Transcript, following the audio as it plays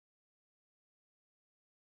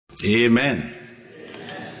Amen.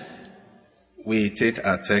 We take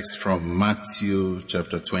our text from Matthew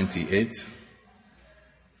chapter 28,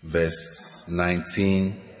 verse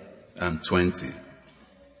 19 and 20.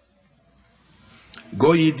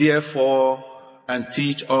 Go ye therefore and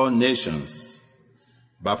teach all nations,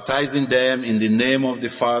 baptizing them in the name of the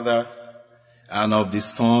Father and of the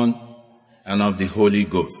Son and of the Holy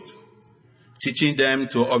Ghost, teaching them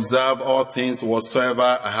to observe all things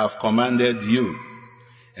whatsoever I have commanded you.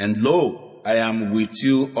 And lo, I am with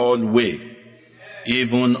you always,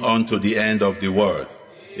 even unto the end of the world.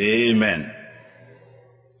 Amen.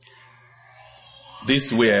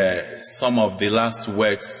 These were some of the last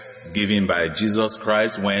words given by Jesus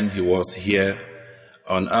Christ when he was here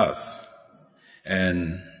on earth.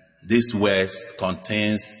 And these words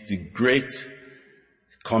contains the Great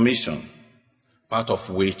Commission, part of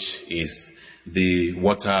which is the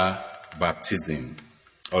water baptism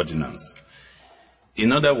ordinance.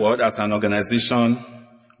 In other words, as an organization,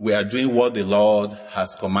 we are doing what the Lord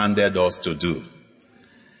has commanded us to do.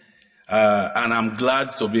 And I'm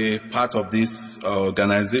glad to be part of this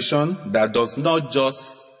organization that does not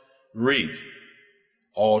just read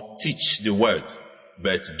or teach the word,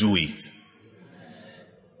 but do it.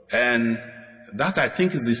 And that, I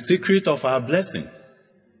think, is the secret of our blessing.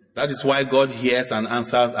 That is why God hears and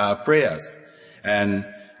answers our prayers. And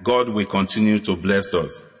God will continue to bless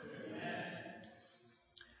us.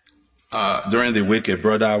 During the week, a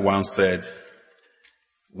brother once said,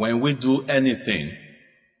 when we do anything,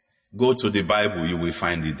 go to the Bible, you will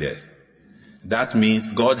find it there. That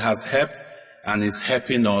means God has helped and is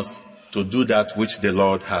helping us to do that which the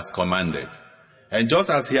Lord has commanded. And just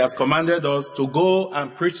as he has commanded us to go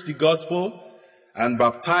and preach the gospel and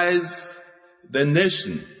baptize the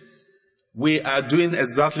nation, we are doing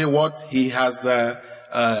exactly what he has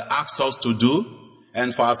asked us to do.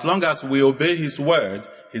 And for as long as we obey his word,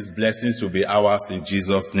 his blessings will be ours in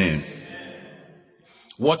Jesus' name.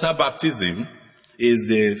 Water baptism is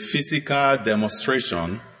a physical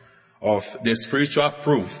demonstration of the spiritual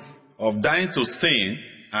proof of dying to sin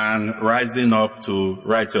and rising up to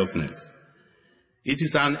righteousness. It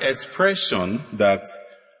is an expression that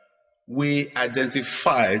we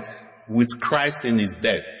identified with Christ in his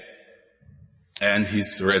death and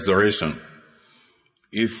his resurrection.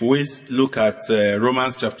 If we look at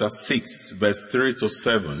Romans chapter 6, verse 3 to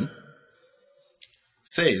 7,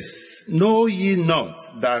 says, know ye not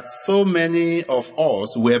that so many of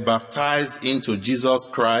us were baptized into Jesus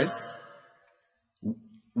Christ,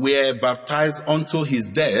 were baptized unto his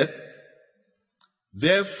death?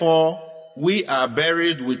 Therefore, we are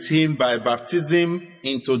buried with him by baptism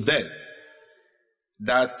into death,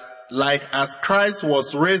 that like as Christ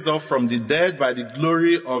was raised up from the dead by the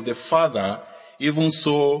glory of the Father, even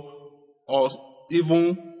so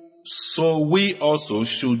we also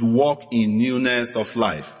should walk in newness of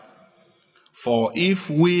life. For if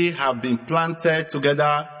we have been planted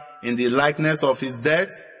together in the likeness of his death,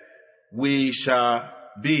 we shall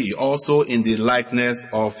be also in the likeness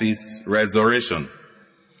of his resurrection.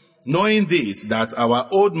 Knowing this, that our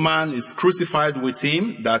old man is crucified with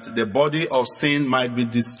him, that the body of sin might be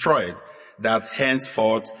destroyed, that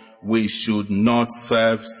henceforth we should not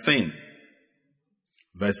serve sin.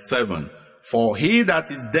 Verse 7, for he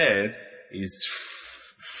that is dead is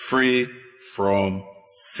free from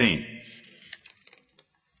sin.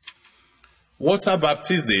 Water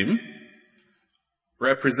baptism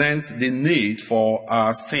represents the need for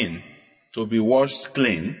our sin to be washed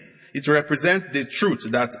clean. It represents the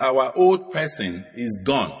truth that our old person is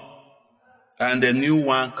gone and a new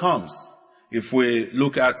one comes. If we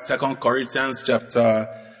look at 2 Corinthians chapter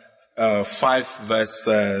 5 verse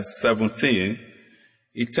 17,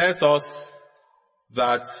 it tells us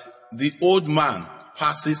that the old man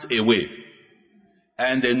passes away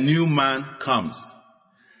and a new man comes.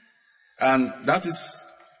 And that is,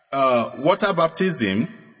 water baptism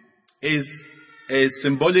is a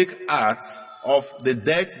symbolic act of the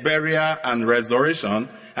death, burial, and resurrection,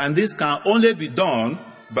 and this can only be done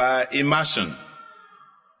by immersion.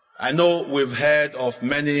 I know we've heard of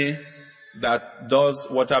many that does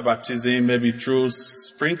water baptism maybe through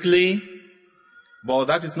sprinkling, but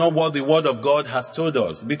that is not what the Word of God has told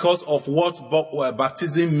us. Because of what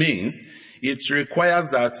baptism means, it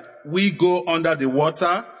requires that we go under the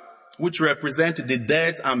water, which represent the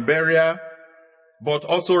death and burial, but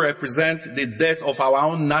also represent the death of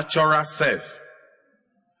our own natural self.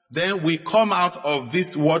 Then we come out of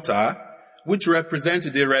this water, which represent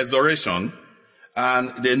the resurrection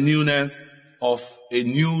and the newness of a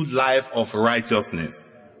new life of righteousness.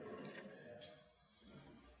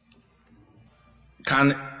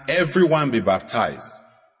 Can everyone be baptized?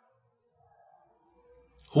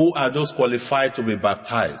 Who are those qualified to be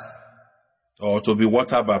baptized or to be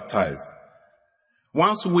water baptized?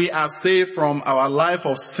 Once we are saved from our life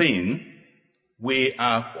of sin, we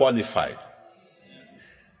are qualified.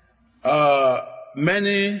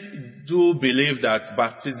 Many do believe that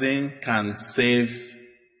baptism can save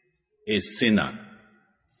a sinner.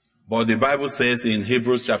 But the Bible says in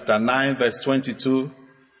Hebrews chapter 9 verse 22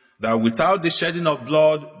 that without the shedding of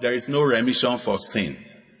blood, there is no remission for sin.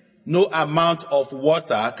 No amount of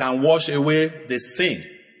water can wash away the sin.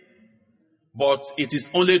 But it is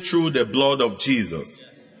only through the blood of Jesus.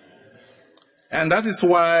 And that is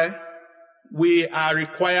why we are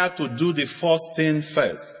required to do the first thing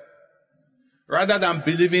first. Rather than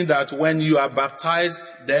believing that when you are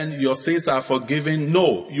baptized, then your sins are forgiven.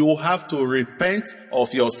 No, you have to repent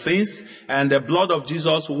of your sins and the blood of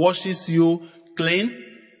Jesus washes you clean.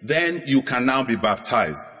 Then you can now be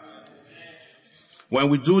baptized. When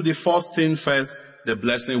we do the first thing first, the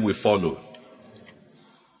blessing will follow.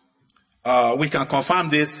 We can confirm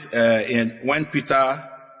this when Peter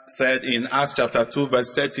said in Acts chapter 2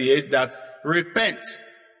 verse 38 that repent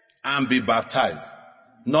and be baptized.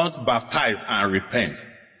 Not baptize and repent.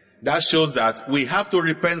 That shows that we have to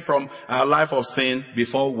repent from our life of sin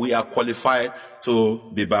before we are qualified to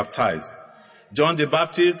be baptized. John the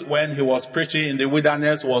Baptist, when he was preaching in the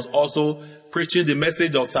wilderness, was also preaching the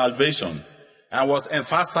message of salvation and was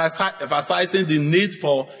emphasizing the need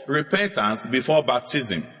for repentance before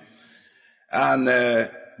baptism. And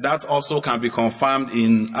that also can be confirmed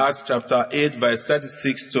in Acts chapter 8 verse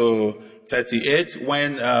 36 to 38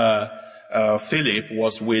 when Philip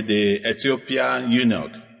was with the Ethiopian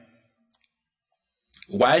eunuch.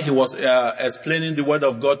 While he was explaining the word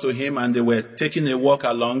of God to him and they were taking a walk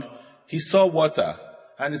along, he saw water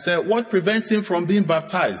and he said, what prevents him from being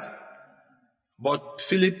baptized? But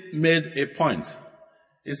Philip made a point.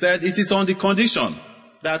 He said, it is on the condition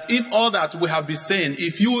that if all that we have been saying,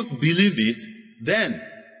 if you believe it, then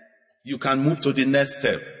you can move to the next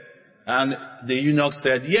step. And the eunuch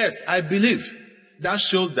said, yes, I believe. That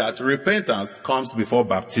shows that repentance comes before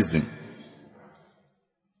baptism.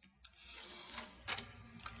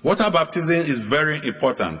 Water baptism is very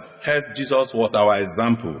important. Hence, Jesus was our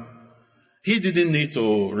example. He didn't need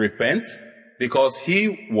to repent because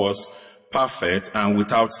he was perfect and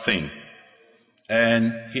without sin.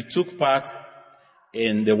 And he took part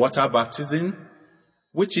in the water baptism,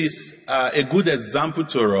 which is a good example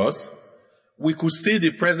to us. We could see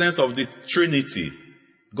the presence of the Trinity.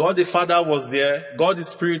 God the Father was there, God the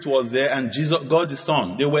Spirit was there, and Jesus, God the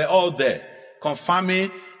Son. They were all there, confirming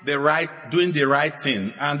doing the right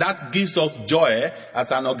thing. And that gives us joy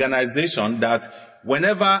as an organization that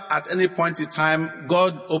whenever at any point in time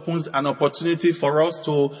God opens an opportunity for us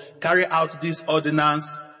to carry out this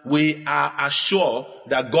ordinance, we are assured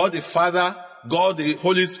that God the Father, God the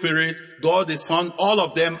Holy Spirit, God the Son, all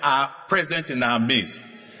of them are present in our midst.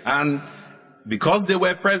 And because they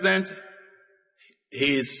were present,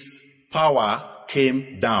 His power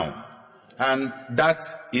came down. And that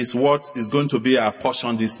is what is going to be our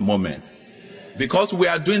portion this moment. Because we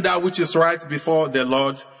are doing that which is right before the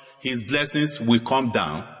Lord, His blessings will come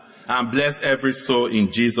down and bless every soul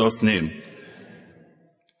in Jesus' name.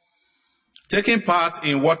 Taking part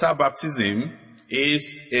in water baptism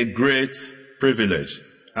is a great privilege.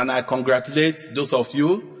 And I congratulate those of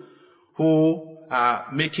you who are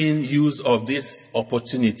making use of this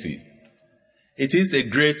opportunity. It is a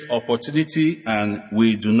great opportunity and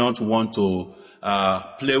we do not want to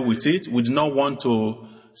play with it. We do not want to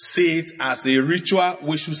see it as a ritual.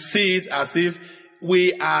 We should see it as if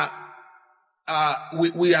we have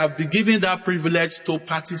been given that privilege to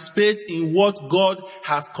participate in what God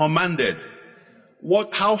has commanded.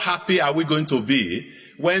 How happy are we going to be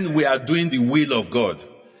when we are doing the will of God?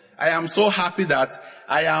 I am so happy that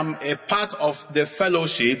I am a part of the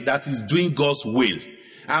fellowship that is doing God's will.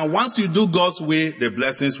 And once you do God's will, the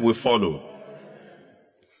blessings will follow.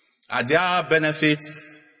 Are there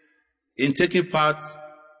benefits in taking part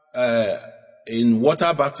in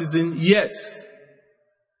water baptism? Yes.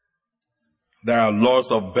 There are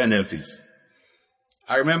lots of benefits.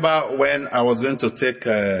 I remember when I was going to take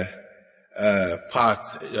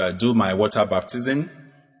do my water baptism,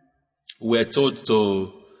 we were told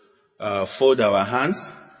to fold our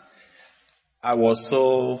hands. I was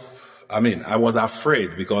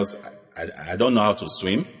afraid because I don't know how to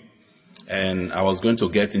swim and I was going to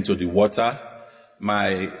get into the water.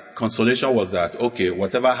 My consolation was that, okay,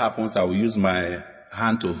 whatever happens, I will use my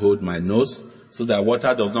hand to hold my nose so that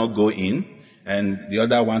water does not go in and the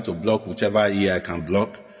other one to block whichever ear I can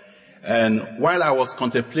block. And while I was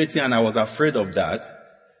contemplating and I was afraid of that,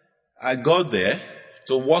 I got there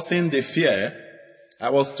to worsen the fear I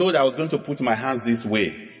was told I was going to put my hands this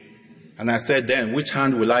way. And I said, then, which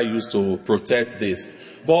hand will I use to protect this?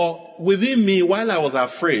 But within me, while I was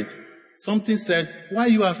afraid, something said, why are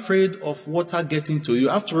you afraid of water getting to you?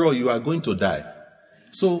 After all, you are going to die.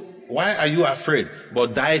 So, why are you afraid?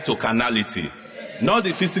 But die to carnality, not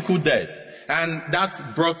the physical death. And that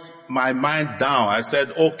brought my mind down. I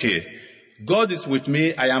said, okay, God is with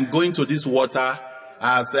me. I am going to this water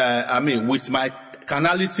with my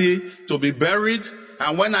carnality to be buried.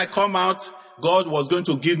 And when I come out, God was going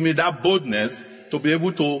to give me that boldness to be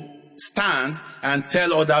able to stand and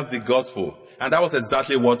tell others the gospel. And that was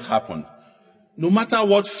exactly what happened. No matter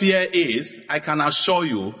what fear is, I can assure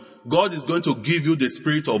you, God is going to give you the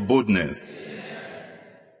spirit of boldness.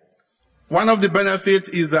 One of the benefits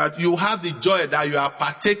is that you have the joy that you are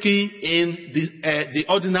partaking in the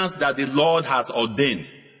ordinance that the Lord has ordained.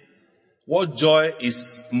 What joy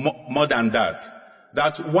is more than that?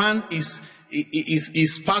 That one is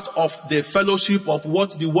part of the fellowship of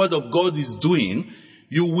what the Word of God is doing.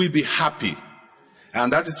 You will be happy.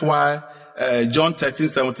 And that is why John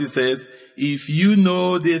 13:17 says, if you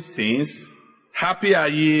know these things, happy are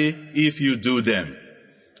ye if you do them.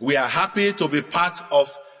 We are happy to be part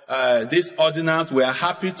of this ordinance. We are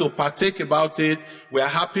happy to partake about it. We are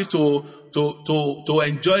happy to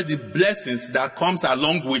enjoy the blessings that comes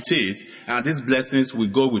along with it. And these blessings will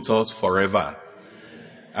go with us forever.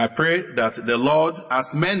 I pray that the Lord,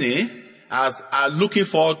 as many as are looking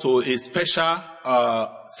forward to a special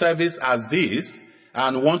service as this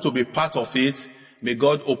and want to be part of it, may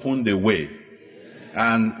God open the way.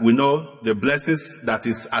 And we know the blessings that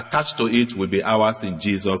is attached to it will be ours in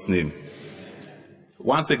Jesus' name.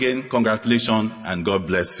 Once again, congratulations and God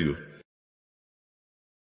bless you.